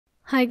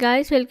Hi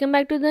guys, welcome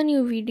back to the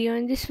new video.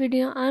 In this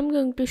video I'm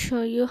going to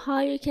show you how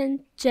you can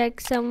check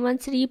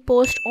someone's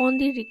repost on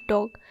the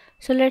TikTok.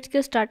 So let's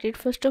get started.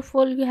 First of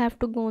all, you have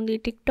to go on the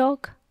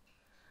TikTok.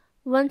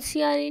 Once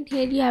you are in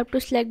here, you have to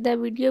select the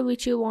video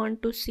which you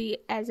want to see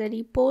as a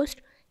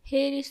repost.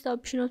 Here is the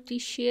option of the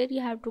share.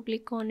 You have to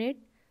click on it.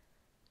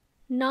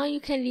 Now you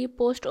can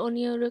repost on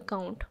your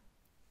account.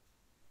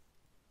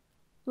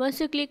 Once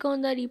you click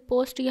on the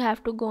repost, you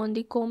have to go on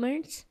the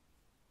comments.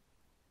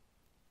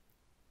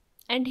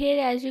 And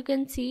here, as you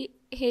can see,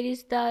 here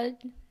is the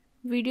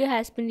video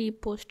has been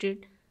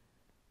reposted.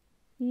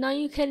 Now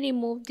you can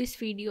remove this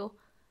video.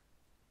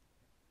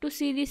 To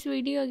see this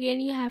video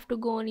again, you have to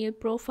go on your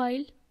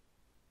profile.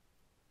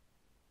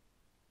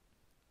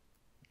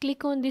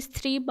 Click on these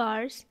three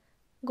bars,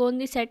 go on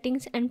the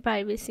settings and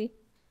privacy.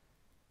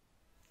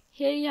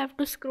 Here you have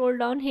to scroll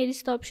down. Here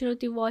is the option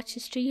of the watch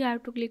history. You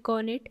have to click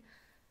on it.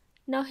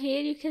 Now here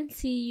you can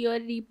see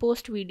your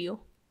repost video.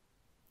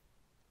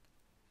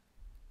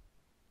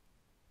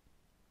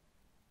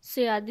 So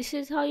yeah, this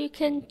is how you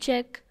can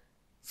check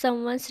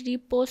someone's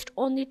repost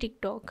on the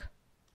TikTok.